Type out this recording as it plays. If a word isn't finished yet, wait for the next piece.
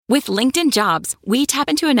With LinkedIn Jobs, we tap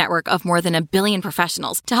into a network of more than 1 billion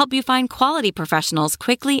professionals to help you find quality professionals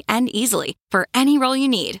quickly and easily for any role you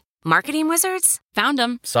need. Marketing wizards? Found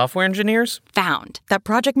them. Software engineers? Found. That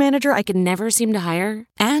project manager I could never seem to hire?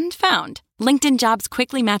 And found. LinkedIn Jobs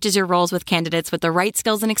quickly matches your roles with candidates with the right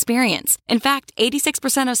skills and experience. In fact,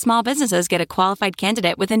 86% of small businesses get a qualified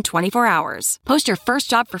candidate within 24 hours. Post your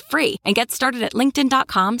first job for free and get started at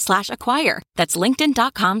linkedin.com/acquire. That's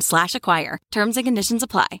linkedin.com/acquire. Terms and conditions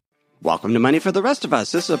apply. Welcome to Money for the Rest of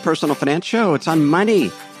Us. This is a personal finance show. It's on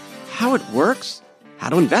money, how it works, how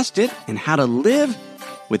to invest it, and how to live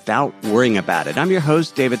without worrying about it. I'm your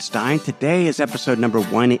host, David Stein. Today is episode number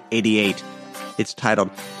 188. It's titled,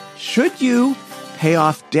 Should You Pay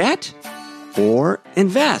Off Debt or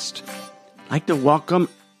Invest? I'd like to welcome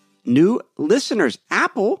new listeners.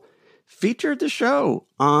 Apple featured the show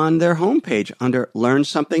on their homepage under Learn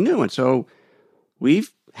Something New. And so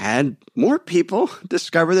we've had more people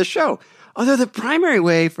discover the show. Although the primary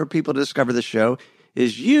way for people to discover the show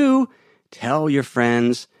is you tell your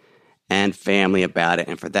friends and family about it.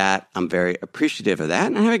 And for that, I'm very appreciative of that.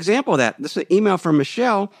 And I have an example of that. This is an email from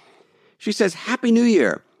Michelle. She says, Happy New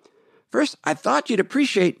Year. First, I thought you'd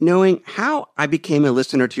appreciate knowing how I became a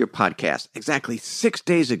listener to your podcast exactly 6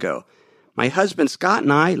 days ago. My husband, Scott,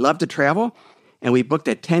 and I love to travel, and we booked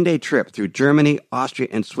a 10-day trip through Germany, Austria,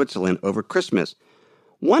 and Switzerland over Christmas.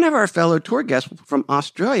 One of our fellow tour guests from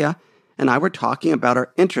Australia and I were talking about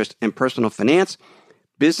our interest in personal finance,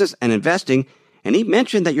 business, and investing, and he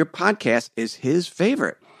mentioned that your podcast is his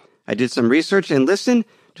favorite. I did some research and listened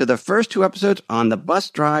to the first 2 episodes on the bus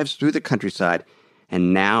drives through the countryside,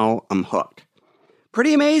 and now I'm hooked.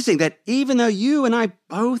 Pretty amazing that even though you and I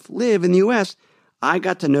both live in the U.S., I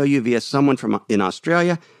got to know you via someone from in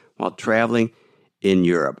Australia while traveling in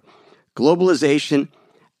Europe. Globalization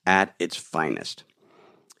at its finest.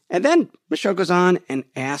 And then Michelle goes on and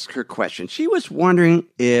asks her question. She was wondering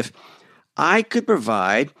if I could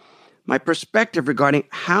provide my perspective regarding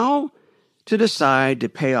how to decide to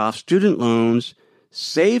pay off student loans,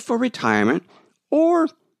 save for retirement, or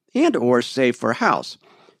save for a house.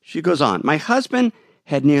 She goes on, my husband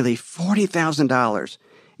had nearly $40,000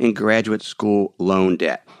 in graduate school loan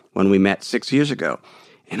debt when we met 6 years ago,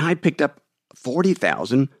 and I picked up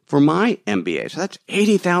 $40,000 for my MBA. So that's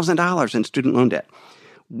 $80,000 in student loan debt.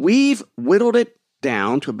 We've whittled it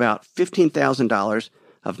down to about $15,000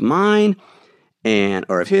 of mine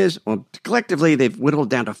or of his. Well, collectively, they've whittled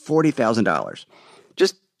down to $40,000.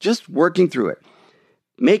 Just working through it,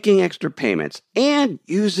 making extra payments, and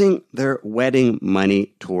using their wedding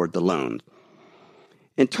money toward the loan.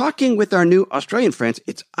 In talking with our new Australian friends,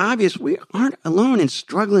 it's obvious we aren't alone in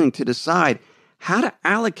struggling to decide how to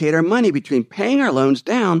allocate our money between paying our loans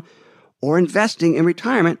down or investing in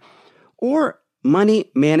retirement or money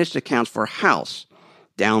managed accounts for house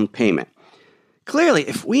down payment. Clearly,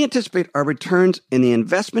 if we anticipate our returns in the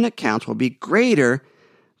investment accounts will be greater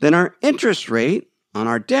than our interest rate on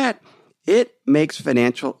our debt, it makes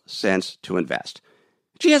financial sense to invest.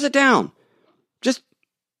 She has it down. Just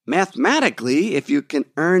mathematically, if you can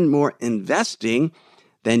earn more investing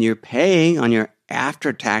than you're paying on your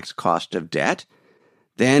after-tax cost of debt,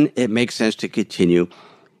 then it makes sense to continue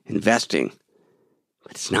investing.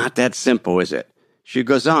 But it's not that simple, is it? She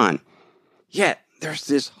goes on, yet there's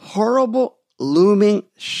this horrible looming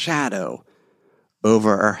shadow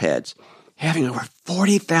over our heads, having over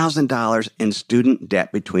 $40,000 in student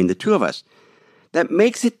debt between the two of us. That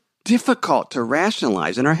makes it difficult to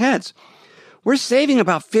rationalize in our heads. We're saving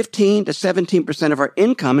about 15 to 17% of our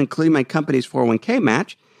income, including my company's 401k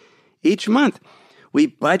match, each month. We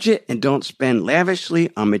budget and don't spend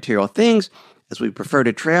lavishly on material things, as we prefer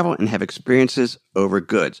to travel and have experiences over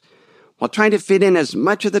goods, while trying to fit in as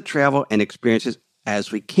much of the travel and experiences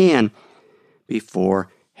as we can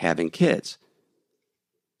before having kids.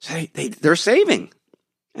 So they're saving.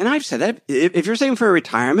 And I've said that if you're saving for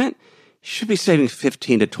retirement, you should be saving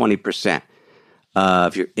 15 to 20%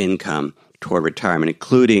 of your income toward retirement,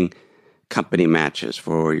 including company matches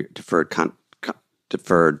for your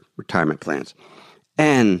deferred retirement plans.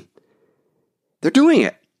 And they're doing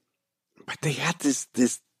it. But they had this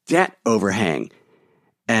debt overhang.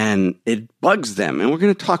 And it bugs them. And we're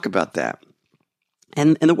going to talk about that.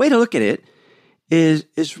 And the way to look at it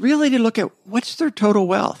is really to look at what's their total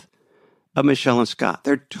wealth of Michelle and Scott,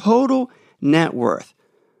 their total net worth.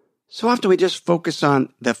 So often we just focus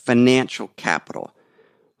on the financial capital.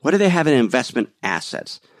 What do they have in investment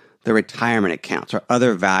assets, their retirement accounts, or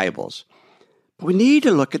other valuables? But we need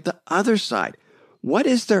to look at the other side. What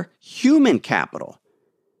is their human capital?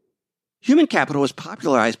 Human capital was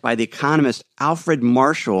popularized by the economist Alfred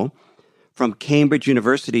Marshall from Cambridge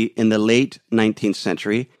University in the late 19th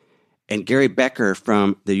century and Gary Becker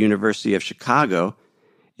from the University of Chicago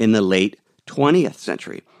in the late 20th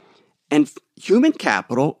century. And human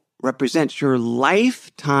capital represents your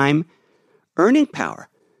lifetime earning power,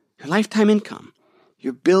 your lifetime income,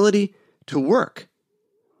 your ability to work.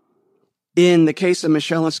 In the case of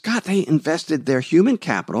Michelle and Scott, they invested their human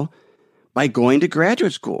capital by going to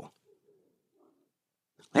graduate school.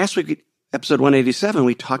 Last week, episode 187,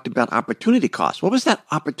 we talked about opportunity cost. What was that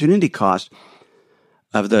opportunity cost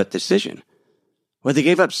of the decision? Well, they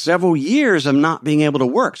gave up several years of not being able to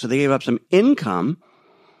work, so they gave up some income.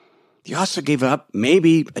 They also gave up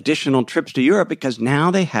maybe additional trips to Europe because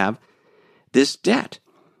now they have this debt.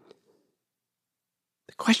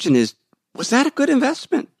 The question is, was that a good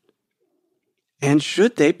investment? And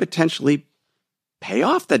should they potentially pay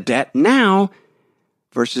off the debt now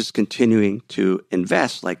versus continuing to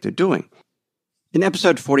invest like they're doing? In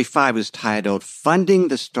episode 45 was titled Funding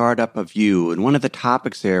the Startup of You. And one of the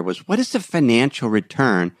topics there was, what is the financial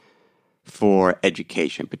return for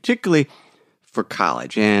education, particularly for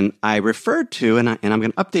college? And I referred to, and I'm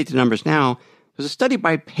going to update the numbers now, there's a study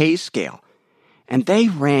by PayScale. And they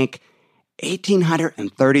rank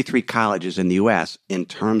 1,833 colleges in the U.S. in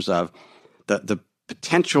terms of the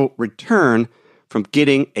potential return from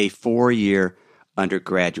getting a 4-year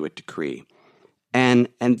undergraduate degree. And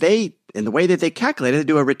they, in the way that they calculate it, they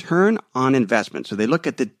do a return on investment. So they look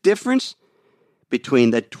at the difference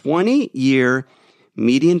between the 20-year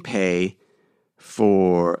median pay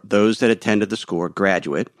for those that attended the school or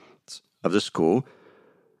graduates of the school,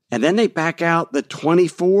 and then they back out the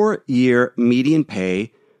 24-year median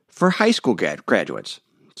pay for high school graduates.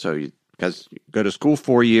 So because you go to school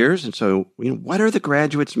 4 years, and so what are the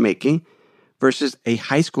graduates making versus a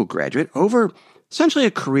high school graduate over essentially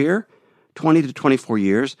a career, 20 to 24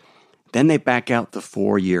 years. Then they back out the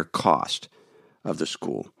 4-year cost of the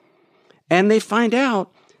school. And they find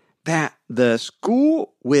out that the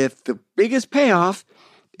school with the biggest payoff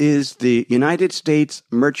is the United States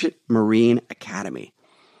Merchant Marine Academy.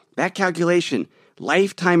 That calculation,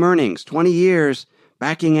 lifetime earnings, 20 years,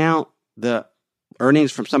 backing out the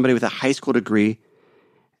earnings from somebody with a high school degree,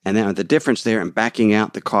 and then the difference there and backing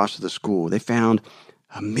out the cost of the school, they found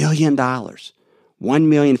 $1 million,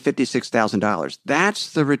 $1,056,000.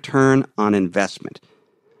 That's the return on investment.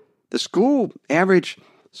 The average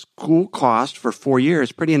school cost for 4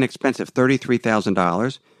 years, pretty inexpensive,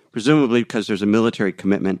 $33,000, presumably because there's a military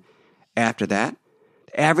commitment after that.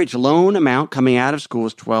 The average loan amount coming out of school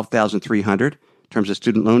is $12,300 in terms of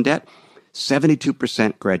student loan debt,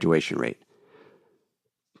 72% graduation rate.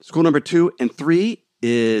 School number 2 and 3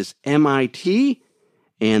 is MIT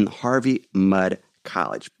and Harvey Mudd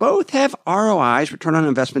College. Both have ROIs, return on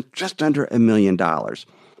investment, just under $1 million.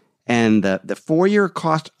 And the 4-year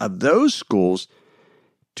cost of those schools,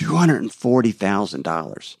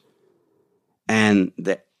 $240,000. And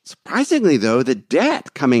surprisingly, though, the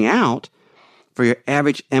debt coming out for your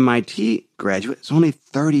average MIT graduate is only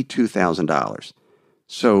 $32,000.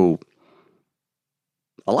 So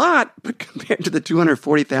a lot, but compared to the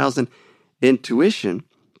 $240,000 in tuition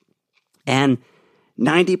and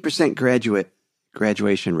 90%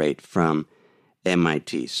 graduation rate from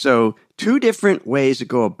MIT. So 2 different ways to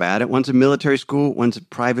go about it. One's a military school, one's a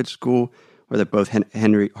private school, or they're both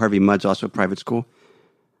Harvey Mudd's also a private school.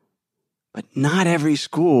 But not every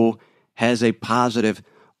school has a positive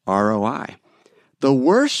ROI. The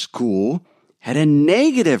worst school had a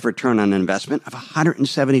negative return on investment of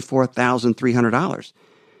 $174,300.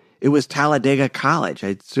 It was Talladega College. I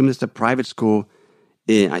assume it's a private school.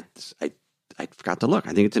 I forgot to look.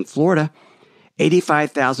 I think it's in Florida.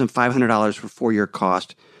 $85,500 for 4-year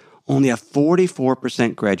cost. Only a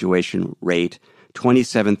 44% graduation rate.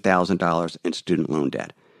 $27,000 in student loan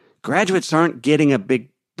debt. Graduates aren't getting a big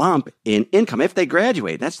bump in income if they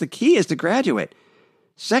graduate. That's the key, is to graduate.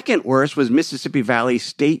 Second worst was Mississippi Valley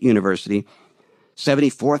State University.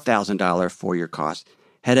 $74,000 4-year cost.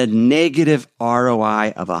 Had a negative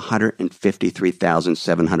ROI of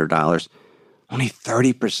 $153,700. Only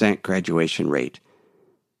 30% graduation rate.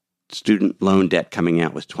 Student loan debt coming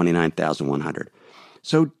out was $29,100.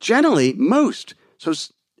 So generally,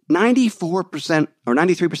 94% or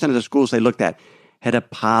 93% of the schools they looked at had a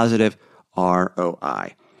positive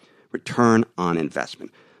ROI, return on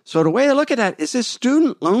investment. So the way to look at that is this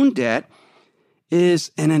student loan debt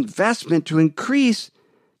is an investment to increase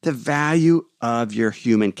the value of your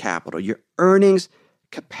human capital, your earnings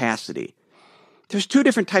capacity. There's 2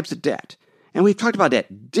 different types of debt, and we've talked about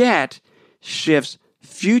that. Debt shifts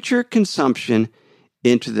future consumption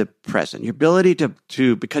into the present. Your ability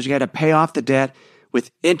to because you had to pay off the debt with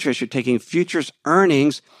interest, you're taking futures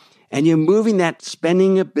earnings and you're moving that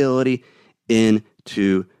spending ability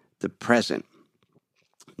into the present.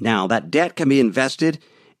 Now, that debt can be invested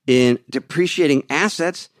in depreciating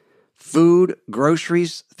assets, food,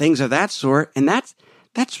 groceries, things of that sort. And that's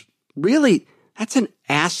an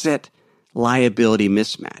asset liability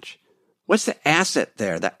mismatch. What's the asset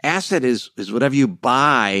there? The asset is whatever you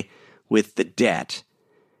buy with the debt.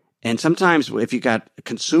 And sometimes if you got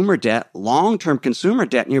consumer debt, long-term consumer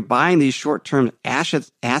debt, and you're buying these short-term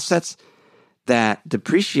assets that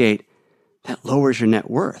depreciate, that lowers your net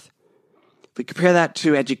worth. If we compare that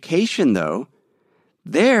to education, though,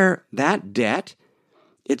 that debt,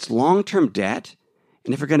 it's long-term debt.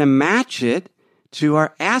 And if we're going to match it to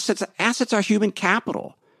our assets are human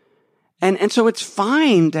capital. And so it's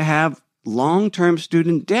fine to have long-term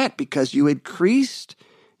student debt because you increased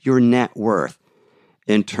your net worth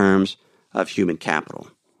in terms of human capital.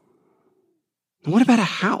 And what about a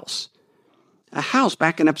house? A house,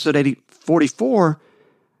 back in episode 44,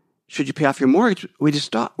 should you pay off your mortgage? We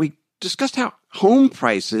discussed how home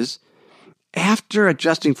prices, after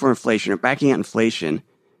adjusting for inflation or backing out inflation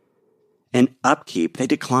and upkeep, they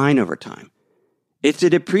decline over time. It's a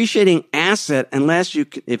depreciating asset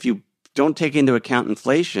if you don't take into account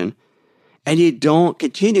inflation and you don't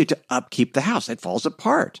continue to upkeep the house. It falls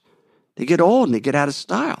apart. They get old and they get out of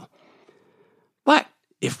style. But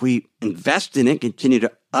if we invest in it, continue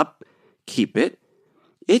to upkeep it,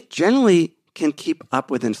 it generally can keep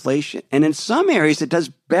up with inflation. And in some areas, it does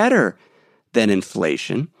better than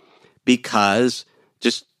inflation because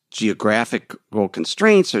just geographical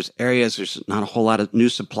constraints. There's not a whole lot of new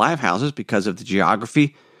supply of houses because of the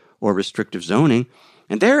geography or restrictive zoning.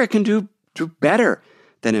 And there it can do better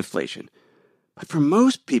than inflation. But for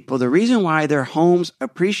most people, the reason why their homes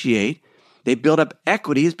appreciate, they build up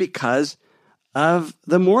equity, is because of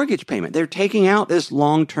the mortgage payment. They're taking out this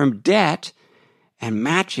long-term debt and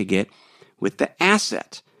matching it with the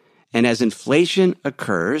asset. And as inflation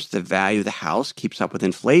occurs, the value of the house keeps up with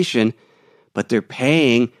inflation, but they're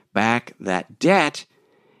paying back that debt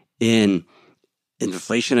in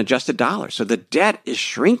inflation-adjusted dollars. So the debt is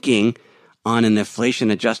shrinking on an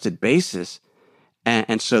inflation-adjusted basis.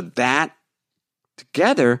 And so that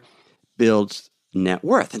together builds net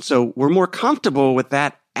worth. And so we're more comfortable with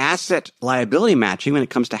that asset liability matching when it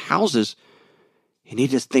comes to houses. You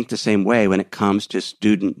need to think the same way when it comes to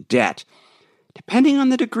student debt, depending on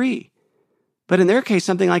the degree. But in their case,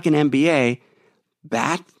 something like an MBA,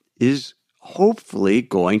 that is hopefully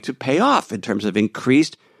going to pay off in terms of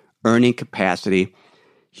increased earning capacity,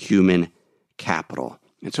 human capital.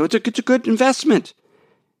 And so it's a good investment.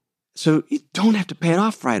 So you don't have to pay it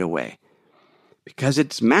off right away because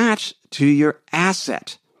it's matched to your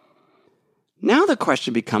asset. Now the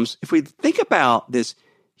question becomes, if we think about this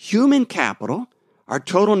human capital, our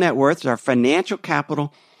total net worth, our financial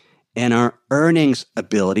capital, and our earnings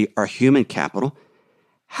ability, our human capital,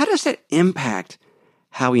 how does that impact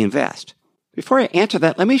how we invest? Before I answer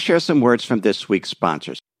that, let me share some words from this week's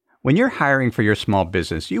sponsors. When you're hiring for your small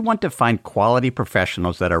business, you want to find quality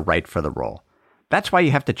professionals that are right for the role. That's why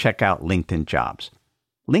you have to check out LinkedIn Jobs.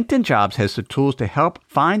 LinkedIn Jobs has the tools to help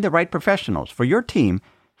find the right professionals for your team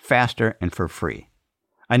faster and for free.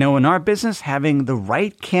 I know in our business, having the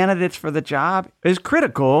right candidates for the job is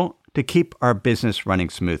critical to keep our business running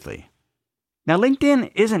smoothly. Now,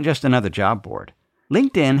 LinkedIn isn't just another job board.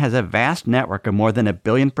 LinkedIn has a vast network of more than 1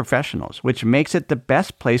 billion professionals, which makes it the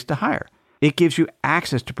best place to hire. It gives you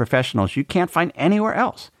access to professionals you can't find anywhere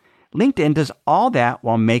else. LinkedIn does all that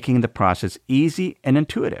while making the process easy and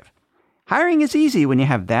intuitive. Hiring is easy when you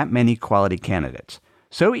have that many quality candidates.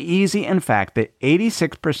 So easy, in fact, that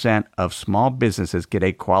 86% of small businesses get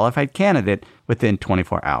a qualified candidate within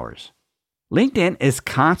 24 hours. LinkedIn is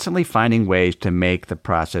constantly finding ways to make the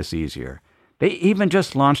process easier. They even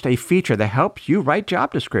just launched a feature that helps you write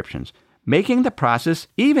job descriptions, making the process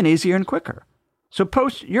even easier and quicker. So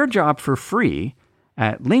post your job for free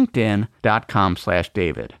at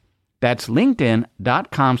linkedin.com/David. That's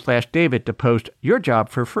linkedin.com/David to post your job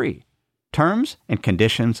for free. Terms and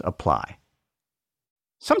conditions apply.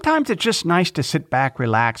 Sometimes it's just nice to sit back,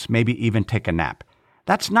 relax, maybe even take a nap.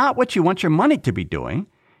 That's not what you want your money to be doing.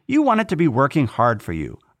 You want it to be working hard for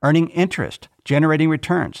you, earning interest, generating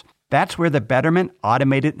returns. That's where the Betterment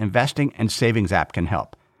Automated Investing and Savings app can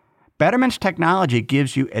help. Betterment's technology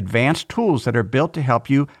gives you advanced tools that are built to help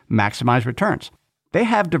you maximize returns. They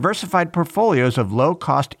have diversified portfolios of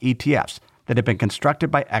low-cost ETFs that have been constructed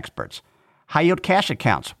by experts, high-yield cash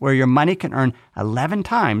accounts where your money can earn 11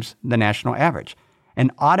 times the national average,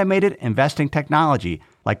 and automated investing technology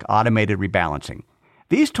like automated rebalancing.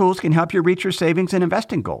 These tools can help you reach your savings and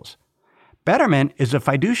investing goals. Betterment is a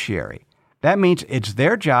fiduciary. That means it's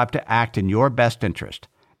their job to act in your best interest.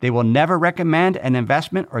 They will never recommend an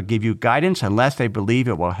investment or give you guidance unless they believe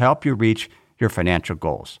it will help you reach your financial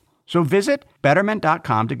goals. So visit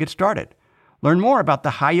Betterment.com to get started. Learn more about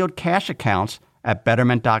the high-yield cash accounts at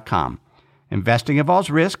Betterment.com. Investing involves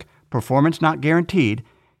risk, performance not guaranteed.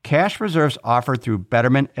 Cash reserves offered through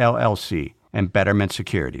Betterment LLC and Betterment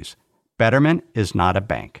Securities. Betterment is not a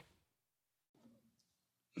bank.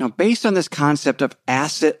 Now, based on this concept of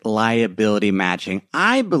asset liability matching,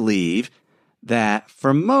 I believe that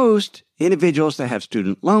for most individuals that have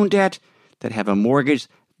student loan debt, that have a mortgage,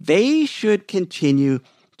 they should continue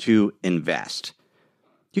to invest.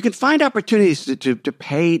 You can find opportunities to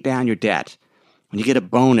pay down your debt. When you get a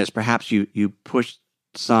bonus, perhaps you push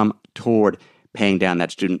some toward paying down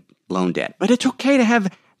that student loan debt. But it's okay to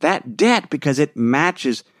have that debt because it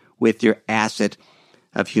matches with your asset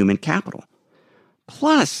of human capital.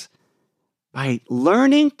 Plus, by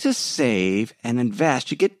learning to save and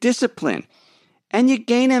invest, you get discipline and you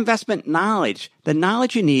gain investment knowledge, the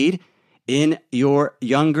knowledge you need in your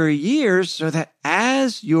younger years so that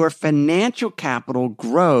as your financial capital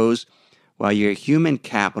grows while your human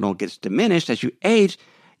capital gets diminished as you age,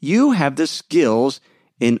 you have the skills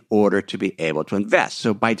in order to be able to invest.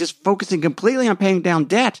 So by just focusing completely on paying down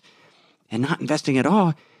debt and not investing at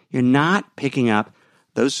all, you're not picking up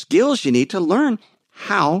those skills you need to learn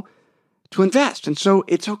how to invest. And so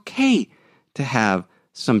it's okay to have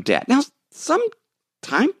some debt. Now,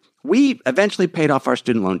 sometime we eventually paid off our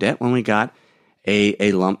student loan debt when we got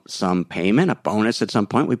a lump sum payment, a bonus at some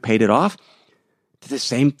point. We paid it off. Did the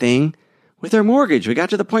same thing with our mortgage. We got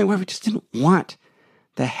to the point where we just didn't want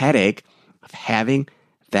the headache of having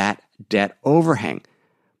that debt overhang.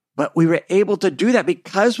 But we were able to do that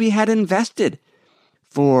because we had invested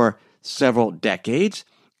for several decades.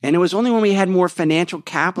 And it was only when we had more financial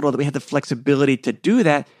capital that we had the flexibility to do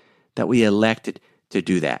that, that we elected to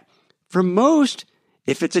do that. For most,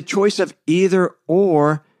 if it's a choice of either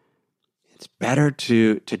or, it's better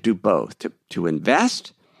to do both, to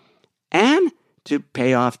invest and to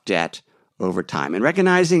pay off debt over time. And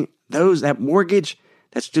recognizing that mortgage,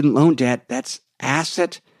 that student loan debt, that's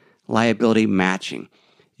asset liability matching.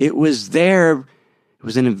 It was an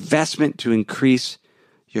investment to increase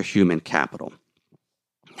your human capital.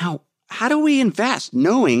 Now, how do we invest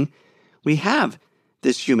knowing we have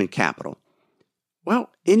this human capital? Well,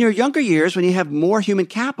 in your younger years, when you have more human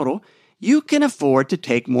capital, you can afford to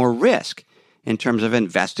take more risk in terms of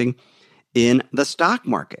investing in the stock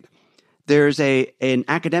market. There's an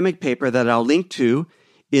academic paper that I'll link to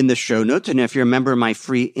in the show notes. And if you're a member of my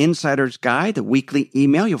free Insider's Guide, the weekly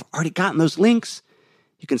email, you've already gotten those links.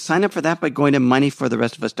 You can sign up for that by going to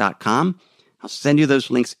moneyfortherestofus.com. I'll send you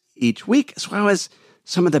those links each week, as well as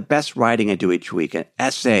some of the best writing I do each week, an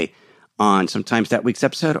essay on sometimes that week's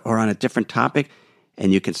episode or on a different topic.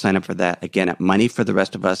 And you can sign up for that again at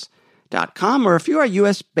moneyfortherestofus.com. Or if you are a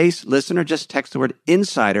US-based listener, just text the word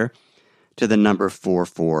insider to the number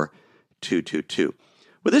 44222.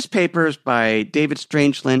 Well, this paper is by David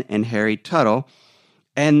Strangelin and Harry Tuttle,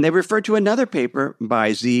 and they refer to another paper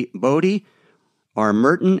by Z. Bodie, R.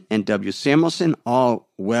 Merton, and W. Samuelson, all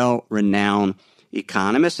well-renowned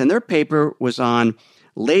economists. And their paper was on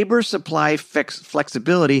labor supply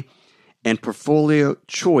flexibility and portfolio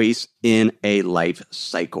choice in a life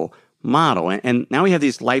cycle model. And now we have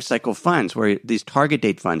these life cycle funds, these target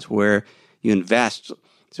date funds where you invest,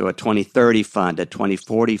 so a 2030 fund, a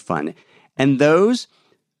 2040 fund. And those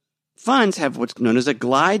funds have what's known as a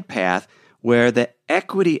glide path where the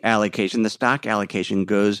equity allocation, the stock allocation,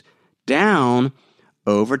 goes down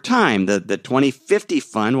over time. The 2050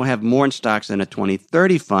 fund will have more in stocks than a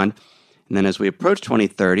 2030 fund. And then as we approach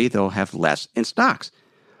 2030, they'll have less in stocks.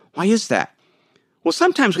 Why is that? Well,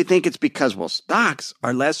 sometimes we think it's because, stocks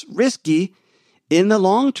are less risky in the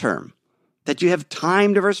long term, that you have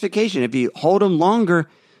time diversification. If you hold them longer,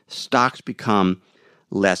 stocks become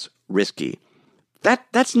less risky.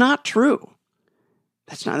 That's not true.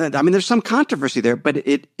 That's not. I mean, there's some controversy there, but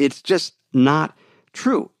it's just not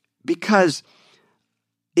true because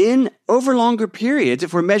over longer periods,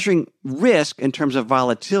 if we're measuring risk in terms of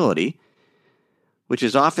volatility, which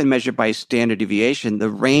is often measured by standard deviation, the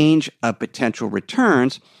range of potential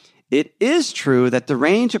returns, it is true that the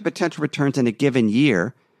range of potential returns in a given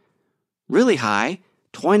year, really high,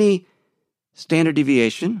 20 standard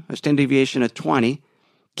deviation, a standard deviation of 20,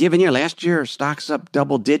 given year. Last year, stocks up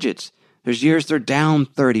double digits. There's years they're down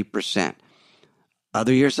 30%.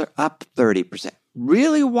 Other years they're up 30%.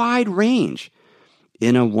 Really wide range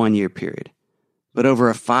in a 1-year period. But over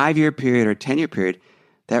a 5-year period or 10-year period,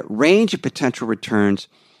 that range of potential returns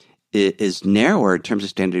is narrower in terms of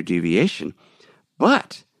standard deviation.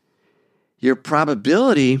 But your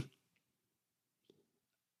probability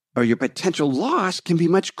or your potential loss can be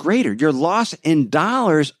much greater. Your loss in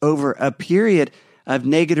dollars over a period of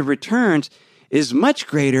negative returns is much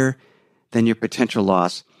greater than your potential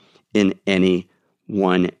loss in any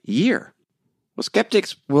one year. Well,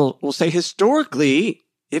 skeptics will say historically,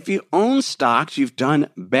 if you own stocks, you've done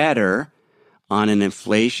better on an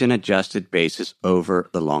inflation-adjusted basis over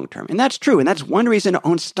the long term. And that's true. And that's one reason to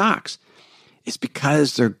own stocks is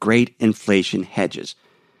because they're great inflation hedges.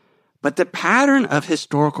 But the pattern of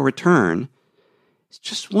historical return is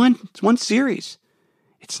just one series.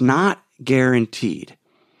 It's not guaranteed.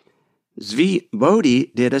 Zvi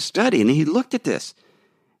Bodhi did a study, and he looked at this.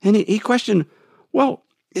 And he questioned, well,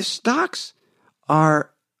 if stocks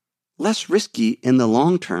are less risky in the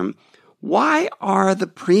long term, why are the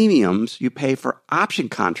premiums you pay for option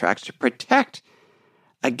contracts to protect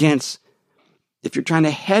against, if you're trying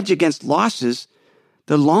to hedge against losses,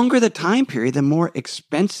 the longer the time period, the more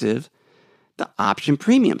expensive the option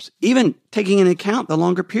premiums, even taking into account the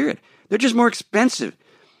longer period. They're just more expensive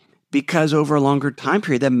because over a longer time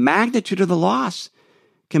period, the magnitude of the loss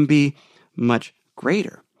can be much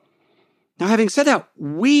greater. Now, having said that,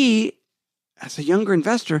 we, as a younger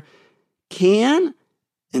investor, can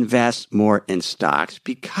invest more in stocks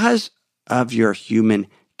because of your human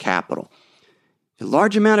capital. A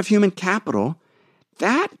large amount of human capital,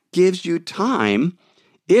 that gives you time,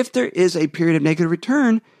 if there is a period of negative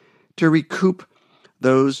return, to recoup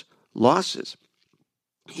those losses.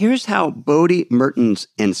 Here's how Bodhi, Mertens,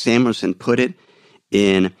 and Samuelson put it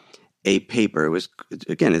in a paper. It was,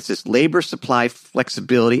 again, it's this labor supply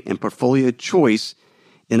flexibility and portfolio choice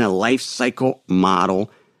in a life cycle model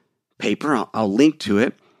paper. I'll link to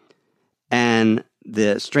it. And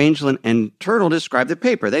the Strangeland and Turtle describe the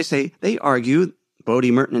paper. They argue, Bodhi,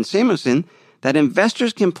 Merton, and Samuelson, that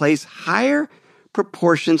investors can place higher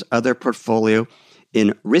proportions of their portfolio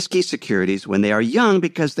in risky securities when they are young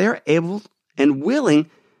because they are able and willing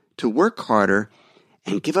to work harder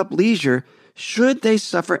and give up leisure should they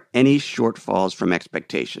suffer any shortfalls from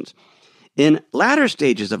expectations. In latter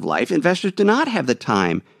stages of life, investors do not have the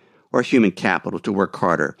time or human capital to work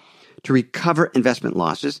harder to recover investment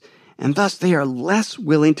losses, and thus they are less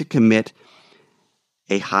willing to commit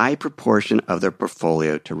a high proportion of their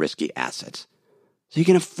portfolio to risky assets. So you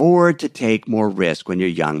can afford to take more risk when you're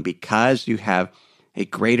young because you have a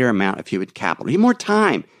greater amount of human capital. You have more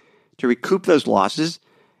time to recoup those losses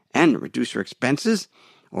and reduce your expenses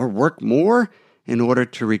or work more in order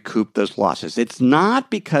to recoup those losses. It's not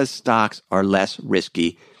because stocks are less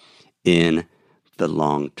risky in the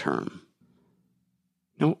long term.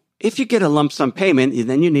 Now, if you get a lump sum payment,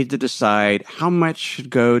 then you need to decide how much should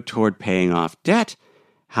go toward paying off debt,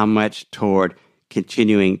 how much toward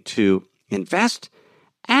continuing to invest,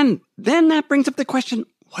 and then that brings up the question,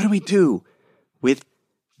 what do we do with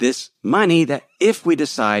this money that if we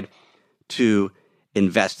decide to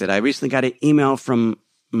invest it? I recently got an email from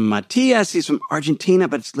Matias. He's from Argentina,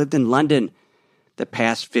 but has lived in London the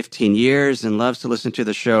past 15 years and loves to listen to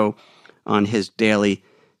the show on his daily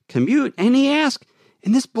commute. And he asked,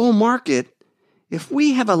 in this bull market, if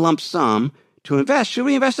we have a lump sum to invest, should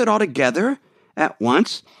we invest it all together at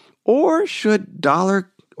once? Or should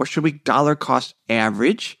we dollar cost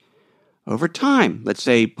average over time? Let's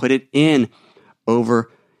say put it in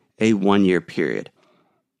over a 1-year period.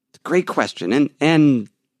 It's a great question. And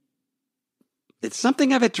it's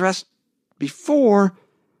something I've addressed before,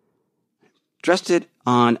 addressed it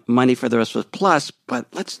on Money for the Rest of Us Plus, but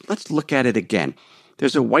let's look at it again.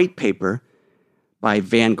 There's a white paper by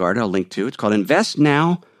Vanguard I'll link to. It's called Invest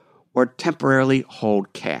Now or Temporarily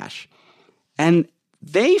Hold Cash. And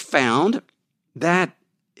they found that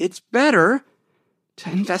it's better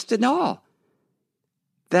to invest it all,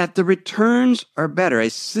 that the returns are better. A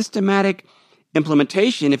systematic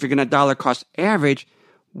implementation, if you're going to dollar cost average,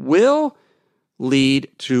 will lead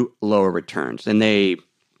to lower returns. And they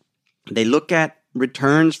look at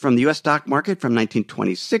returns from the U.S. stock market from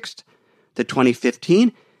 1926 to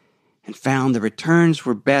 2015 and found the returns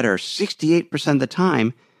were better 68% of the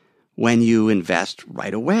time when you invest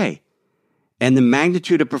right away. And the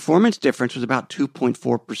magnitude of performance difference was about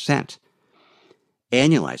 2.4%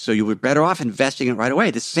 annualized. So you were better off investing it right away.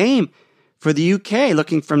 The same for the UK,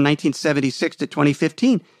 looking from 1976 to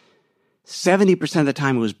 2015. 70% of the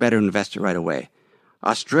time it was better to invest it right away.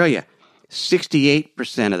 Australia,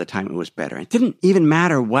 68% of the time it was better. It didn't even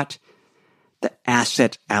matter what the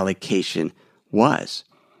asset allocation was.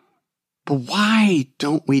 But why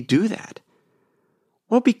don't we do that?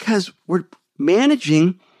 Well, because we're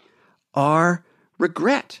managing our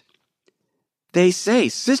regret. They say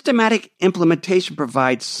systematic implementation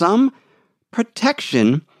provides some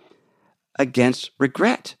protection against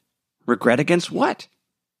regret. Regret against what?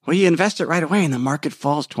 Well, you invest it right away and the market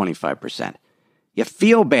falls 25%. You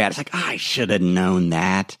feel bad. It's like, I should have known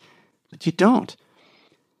that. But you don't.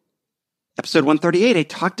 Episode 138, I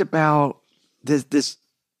talked about this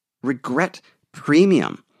regret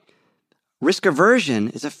premium. Risk aversion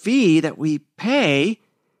is a fee that we pay.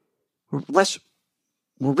 We're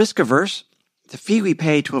risk averse. It's a fee we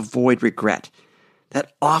pay to avoid regret.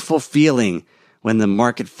 That awful feeling when the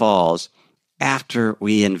market falls after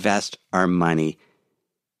we invest our money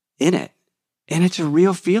in it. And it's a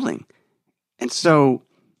real feeling. And so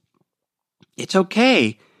it's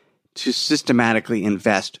okay to systematically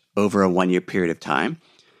invest over a 1-year period of time,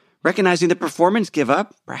 recognizing the performance give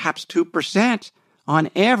up, perhaps 2% on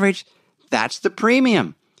average. That's the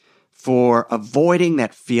premium for avoiding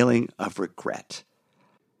that feeling of regret.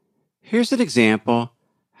 Here's an example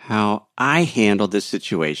how I handled this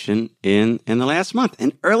situation in the last month.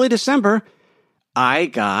 In early December, I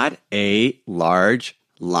got a large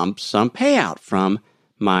lump sum payout from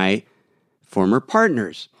my former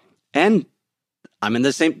partners. And I'm in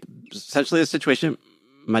essentially the situation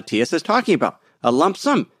Matthias is talking about. A lump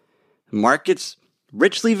sum. Market's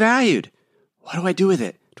richly valued. What do I do with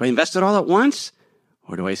it? Do I invest it all at once?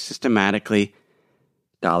 Or do I systematically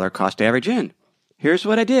dollar cost average in? Here's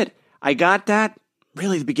what I did. I got that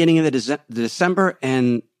really the beginning of the December,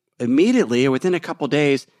 and immediately, or within a couple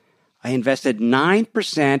days, I invested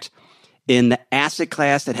 9% in the asset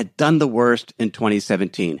class that had done the worst in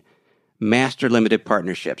 2017. Master limited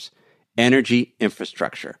partnerships, energy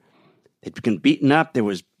infrastructure. They'd been beaten up. There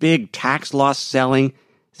was big tax loss selling.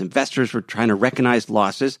 As investors were trying to recognize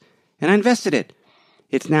losses, and I invested it.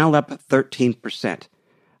 It's now up 13%.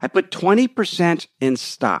 I put 20% in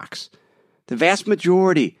stocks, the vast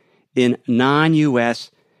majority in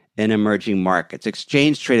non-U.S. and emerging markets,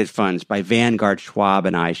 exchange-traded funds by Vanguard, Schwab,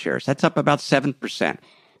 and iShares. That's up about 7%.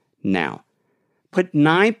 Now, put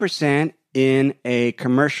 9% in a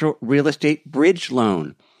commercial real estate bridge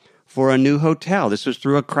loan for a new hotel. This was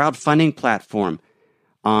through a crowdfunding platform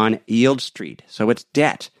on Yield Street. So it's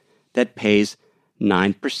debt that pays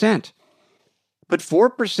 9%. But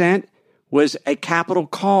 4% was a capital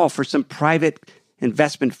call for some private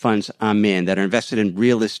investment funds I'm in that are invested in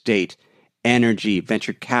real estate, energy,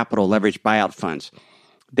 venture capital, leveraged buyout funds.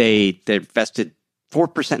 They invested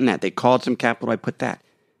 4% in that. They called some capital. I put that.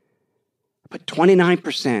 I put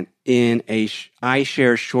 29% in a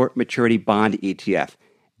iShares short maturity bond ETF,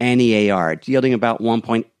 NEAR. It's yielding about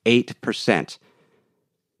 1.8%.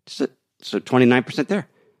 So 29% there.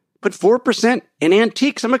 Put 4% in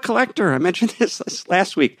antiques. I'm a collector. I mentioned this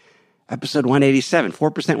last week, episode 187.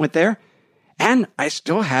 4% went there. And I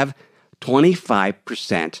still have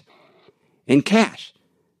 25% in cash.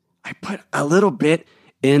 I put a little bit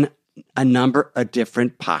in a number of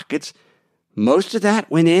different pockets. Most of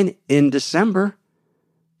that went in December,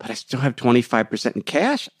 but I still have 25% in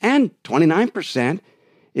cash, and 29%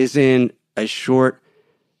 is in a short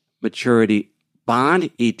maturity bond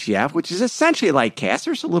ETF, which is essentially like cash.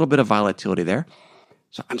 There's a little bit of volatility there.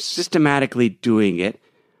 So I'm systematically doing it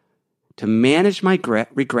to manage my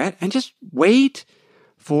regret and just wait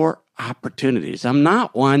for opportunities. I'm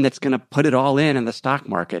not one that's going to put it all in the stock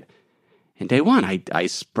market in day one. I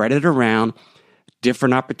spread it around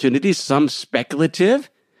different opportunities, some speculative,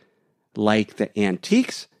 like the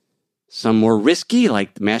antiques, some more risky,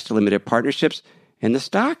 like the master limited partnerships and the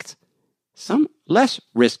stocks, some less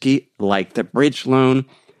risky, like the bridge loan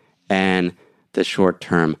and the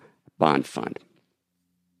short-term bond fund.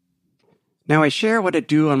 Now, I share what I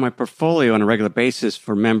do on my portfolio on a regular basis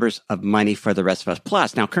for members of Money for the Rest of Us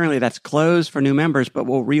Plus. Now, currently that's closed for new members, but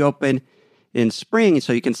we'll reopen in spring,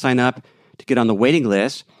 so you can sign up to get on the waiting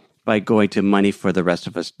list by going to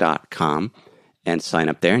moneyfortherestofus.com and sign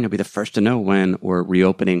up there, and you'll be the first to know when we're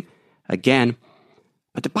reopening again.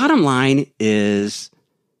 But the bottom line is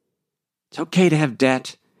it's okay to have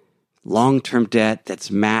debt, long-term debt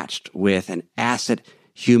that's matched with an asset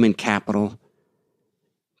human capital.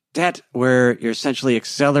 Debt where you're essentially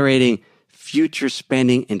accelerating future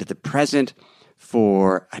spending into the present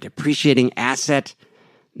for a depreciating asset.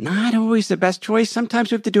 Not always the best choice.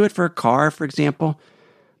 Sometimes we have to do it for a car, for example,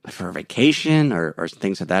 but for a vacation or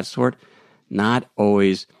things of that sort, not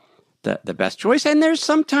always the best choice. And there's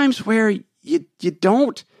sometimes where you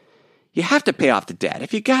have to pay off the debt.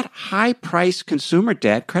 If you got high-priced consumer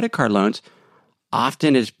debt, credit card loans,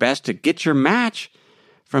 often it's best to get your match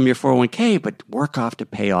from your 401k, but work off to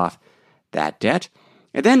pay off that debt.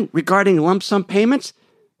 And then regarding lump sum payments,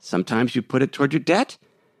 sometimes you put it toward your debt,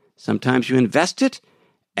 sometimes you invest it,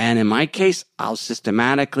 and in my case, I'll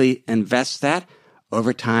systematically invest that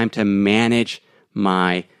over time to manage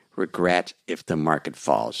my regret if the market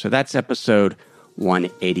falls. So that's episode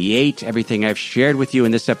 188. Everything I've shared with you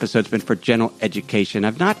in this episode has been for general education.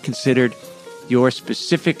 I've not considered your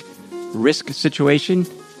specific risk situation,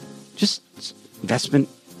 just investment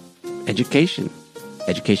education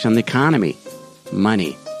on the economy,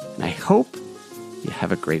 money. And I hope you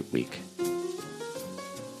have a great week.